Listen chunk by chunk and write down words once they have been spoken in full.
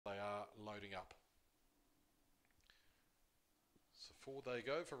loading up. So 4 they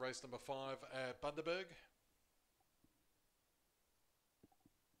go for race number 5 at Bundaberg.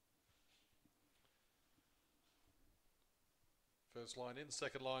 First line in,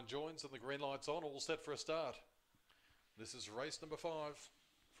 second line joins, and the green light's on, all set for a start. This is race number 5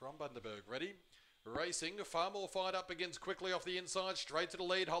 from Bundaberg. Ready? Racing, Far More Fight Up begins quickly off the inside, straight to the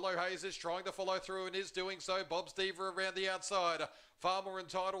lead. Hollow Haze is trying to follow through and is doing so. Bob's Diva around the outside. Far More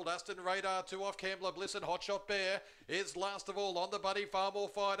Entitled, Aston Radar, 2 off Cambler Bliss and Hotshot Bear is last of all on the buddy. Far More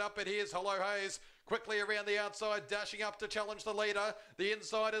Fight Up, and here's Hollow Haze quickly around the outside, dashing up to challenge the leader. The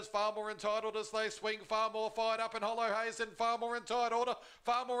inside is Far More Entitled as they swing. Far More Fight Up and Hollow Haze and Far More Entitled.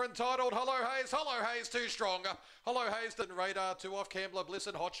 Far More Entitled, Hollow Haze too strong. Hollow Haze and Radar, 2 off Cambler Bliss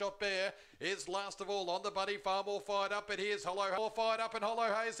and Hotshot Bear is last of all on the buddy. Far More Fight Up, and here's Hollow Fight Up and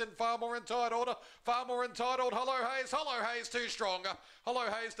Hollow Haze and Far More Entitled. Far More Entitled, Hollow Haze too strong.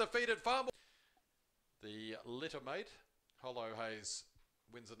 Hollow Haze defeated Far More. The litter mate, Hollow Haze,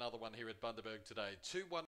 wins another one here at Bundaberg today. 2-1.